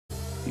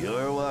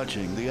You're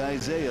watching the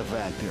Isaiah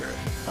Factor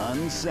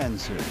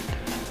Uncensored.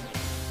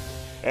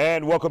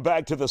 And welcome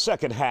back to the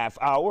second half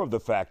hour of the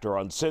Factor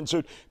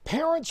Uncensored.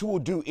 Parents will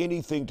do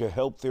anything to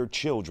help their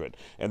children,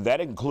 and that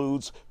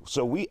includes,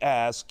 so we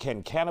asked,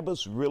 can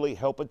cannabis really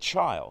help a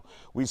child?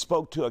 We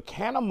spoke to a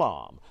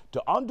Cannamom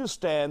to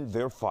understand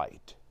their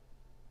fight.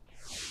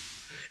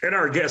 And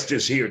our guest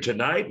is here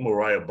tonight,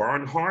 Mariah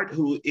Barnhart,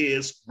 who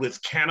is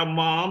with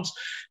Cannamoms.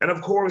 And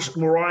of course,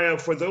 Mariah,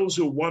 for those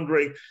who are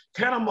wondering,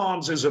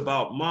 Cannamoms is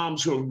about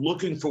moms who are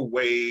looking for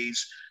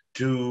ways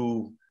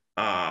to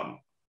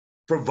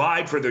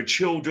provide for their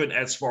children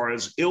as far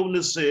as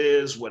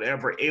illnesses,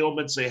 whatever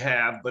ailments they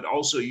have, but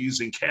also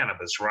using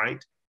cannabis,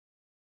 right?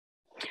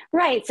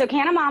 Right. So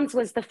Cannamoms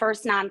was the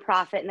first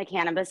nonprofit in the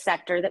cannabis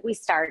sector that we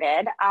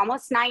started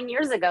almost 9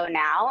 years ago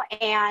now.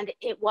 And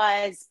it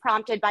was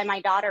prompted by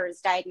my daughter's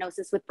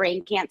diagnosis with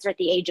brain cancer at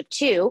the age of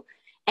 2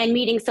 and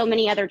meeting so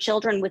many other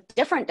children with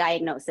different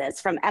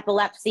diagnoses, from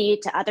epilepsy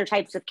to other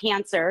types of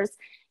cancers,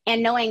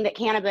 and knowing that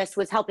cannabis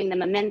was helping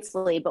them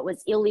immensely, but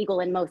was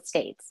illegal in most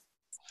states.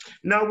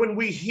 Now, when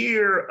we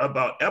hear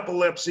about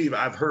epilepsy,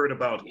 I've heard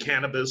about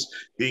cannabis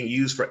being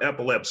used for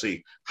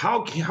epilepsy.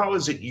 How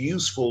is it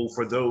useful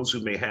for those who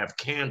may have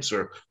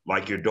cancer,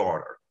 like your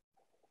daughter?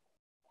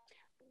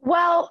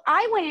 Well,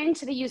 I went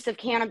into the use of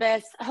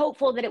cannabis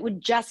hopeful that it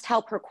would just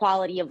help her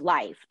quality of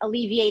life,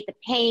 alleviate the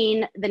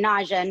pain, the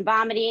nausea and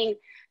vomiting.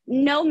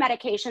 No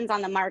medications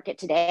on the market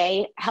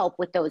today help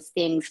with those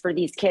things for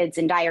these kids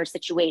in dire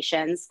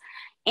situations.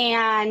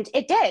 And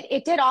it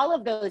did all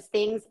of those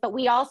things, but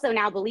we also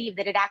now believe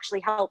that it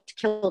actually helped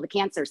kill the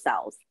cancer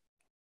cells.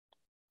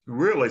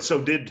 Really? So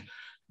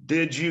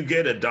did you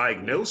get a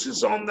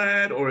diagnosis on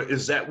that, or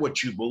is that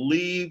what you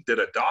believe? Did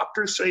a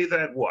doctor say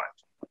that? What?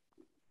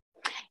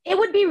 It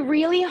would be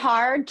really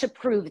hard to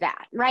prove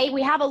that, right?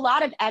 We have a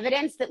lot of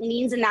evidence that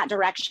leans in that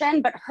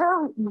direction, but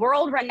her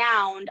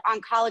world-renowned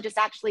oncologist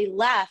actually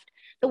left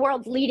the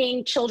world's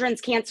leading children's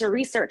cancer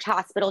research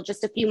hospital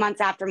just a few months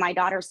after my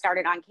daughter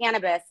started on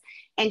cannabis.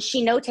 And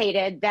she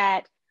notated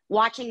that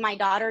watching my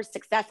daughter's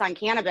success on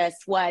cannabis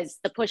was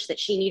the push that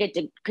she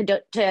needed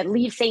to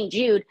leave St.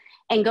 Jude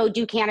and go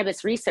do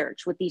cannabis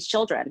research with these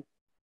children.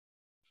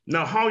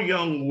 Now, how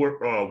young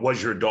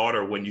was your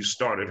daughter when you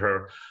started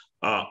her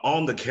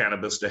on the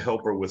cannabis to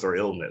help her with her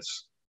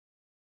illness?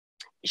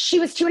 She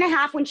was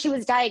 2.5 when she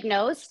was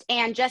diagnosed,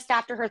 and just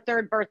after her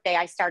 3rd birthday,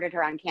 I started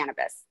her on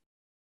cannabis.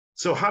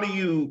 So how do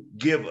you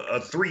give a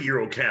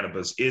 3-year-old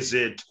cannabis? Is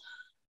it,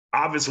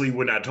 obviously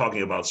we're not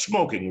talking about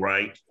smoking,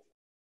 right?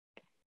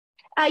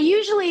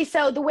 Usually,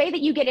 so the way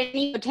that you get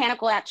any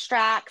botanical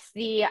extracts,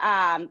 the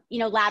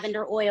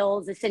lavender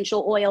oils,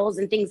 essential oils,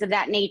 and things of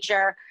that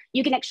nature,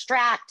 you can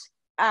extract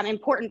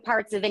important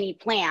parts of any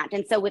plant.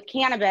 And so with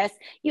cannabis,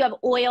 you have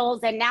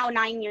oils, and now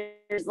 9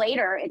 years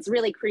later, it's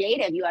really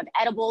creative. You have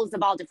edibles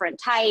of all different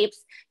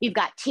types. You've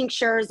got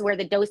tinctures where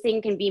the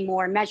dosing can be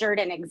more measured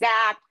and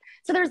exact.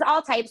 So there's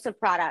all types of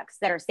products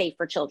that are safe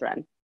for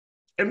children.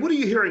 And what are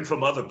you hearing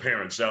from other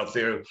parents out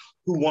there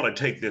who want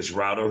to take this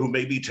route, or who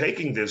may be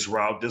taking this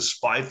route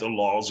despite the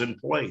laws in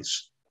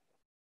place?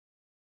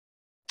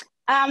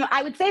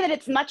 I would say that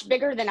it's much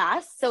bigger than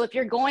us. So if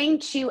you're going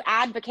to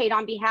advocate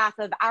on behalf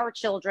of our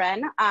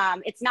children,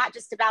 it's not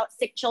just about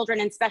sick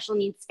children and special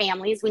needs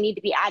families. We need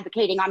to be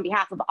advocating on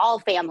behalf of all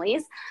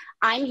families.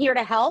 I'm here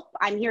to help.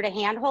 I'm here to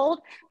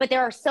handhold. But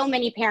there are so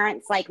many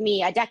parents like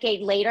me. A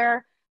decade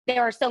later,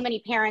 there are so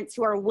many parents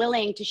who are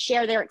willing to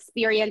share their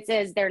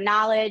experiences, their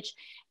knowledge,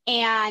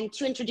 and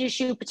to introduce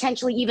you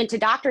potentially even to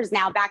doctors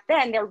now. Back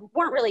then, there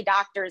weren't really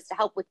doctors to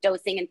help with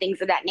dosing and things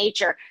of that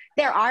nature.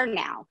 There are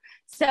now.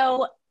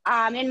 So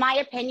in my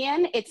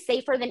opinion, it's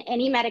safer than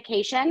any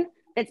medication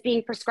that's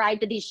being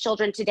prescribed to these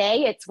children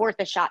today. It's worth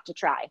a shot to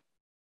try.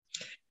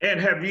 And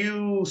have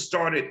you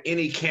started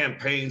any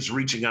campaigns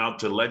reaching out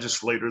to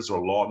legislators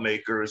or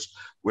lawmakers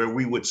where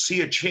we would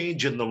see a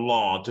change in the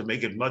law to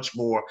make it much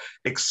more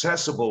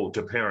accessible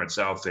to parents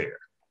out there?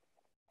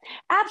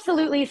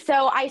 Absolutely.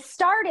 So I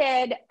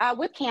started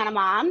with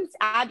Cannamoms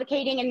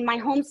advocating in my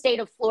home state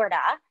of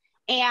Florida,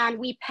 and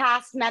we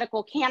passed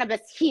medical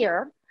cannabis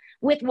here.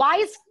 With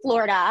WISE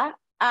Florida,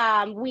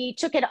 we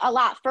took it a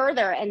lot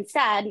further and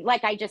said,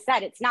 like I just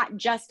said, it's not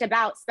just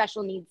about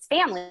special needs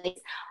families.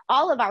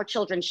 All of our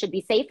children should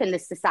be safe in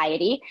this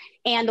society,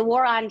 and the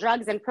war on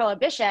drugs and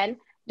prohibition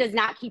does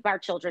not keep our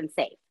children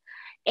safe.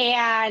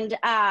 And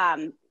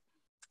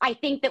I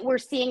think that we're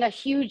seeing a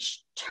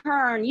huge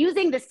turn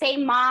using the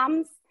same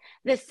moms,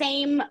 the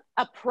same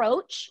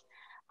approach,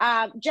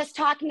 just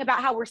talking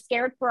about how we're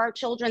scared for our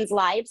children's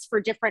lives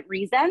for different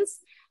reasons.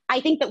 I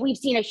think that we've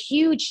seen a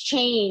huge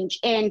change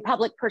in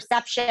public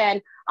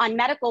perception on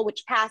medical,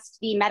 which passed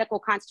the medical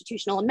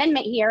constitutional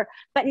amendment here,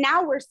 but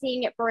now we're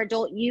seeing it for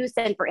adult use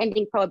and for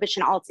ending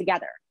prohibition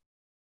altogether.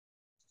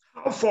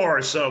 How far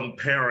are some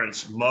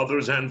parents,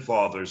 mothers and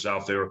fathers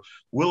out there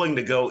willing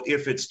to go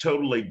if it's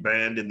totally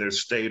banned in their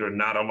state or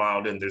not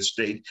allowed in their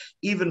state,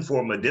 even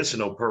for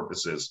medicinal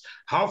purposes?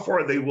 How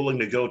far are they willing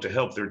to go to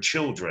help their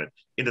children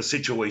in a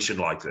situation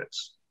like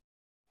this?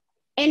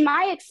 in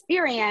my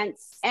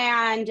experience,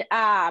 and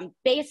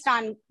based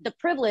on the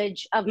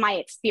privilege of my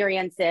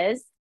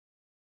experiences,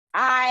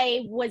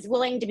 I was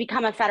willing to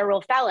become a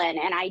federal felon,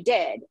 and I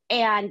did.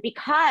 And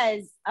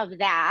because of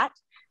that,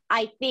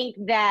 I think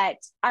that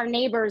our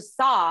neighbors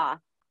saw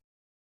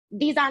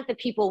these aren't the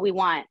people we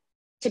want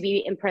to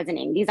be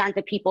imprisoning. These aren't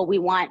the people we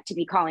want to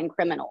be calling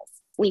criminals.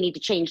 We need to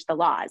change the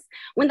laws.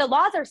 When the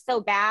laws are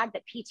so bad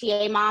that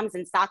PTA moms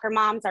and soccer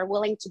moms are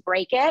willing to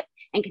break it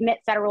and commit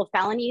federal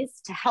felonies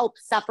to help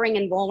suffering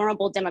and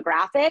vulnerable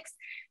demographics,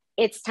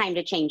 it's time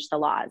to change the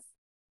laws.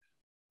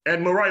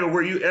 And Mariah,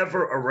 were you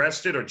ever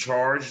arrested or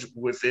charged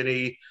with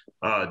any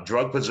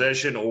drug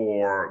possession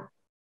or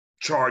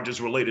charges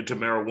related to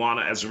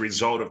marijuana as a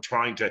result of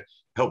trying to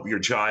help your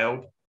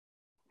child?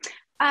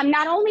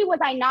 Not only was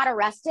I not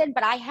arrested,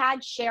 but I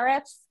had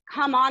sheriffs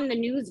come on the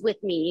news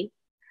with me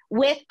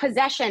with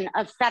possession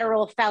of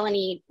federal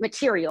felony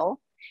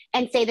material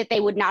and say that they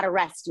would not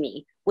arrest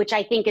me, which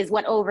I think is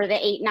what over the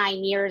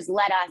 8-9 years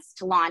led us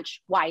to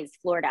launch WISE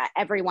Florida.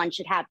 Everyone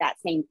should have that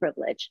same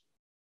privilege.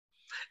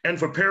 And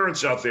for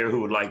parents out there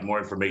who would like more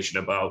information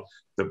about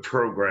the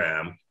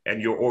program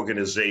and your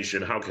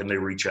organization, how can they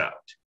reach out?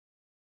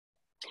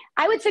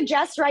 I would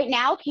suggest right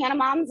now,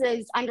 Cannamoms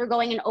is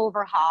undergoing an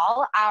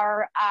overhaul.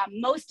 Our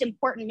most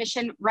important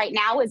mission right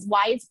now is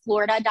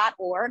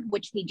wiseflorida.org,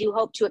 which we do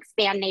hope to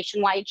expand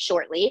nationwide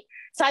shortly.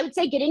 So I would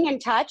say getting in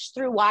touch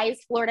through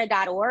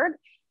wiseflorida.org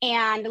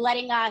and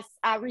letting us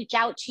reach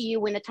out to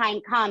you when the time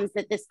comes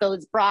that this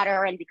goes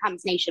broader and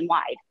becomes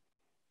nationwide.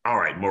 All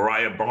right,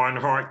 Mariah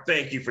Barnhart,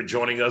 thank you for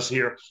joining us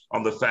here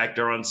on The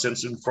Factor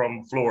Uncensored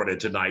from Florida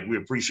tonight. We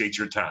appreciate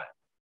your time.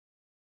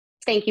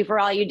 Thank you for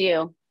all you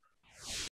do.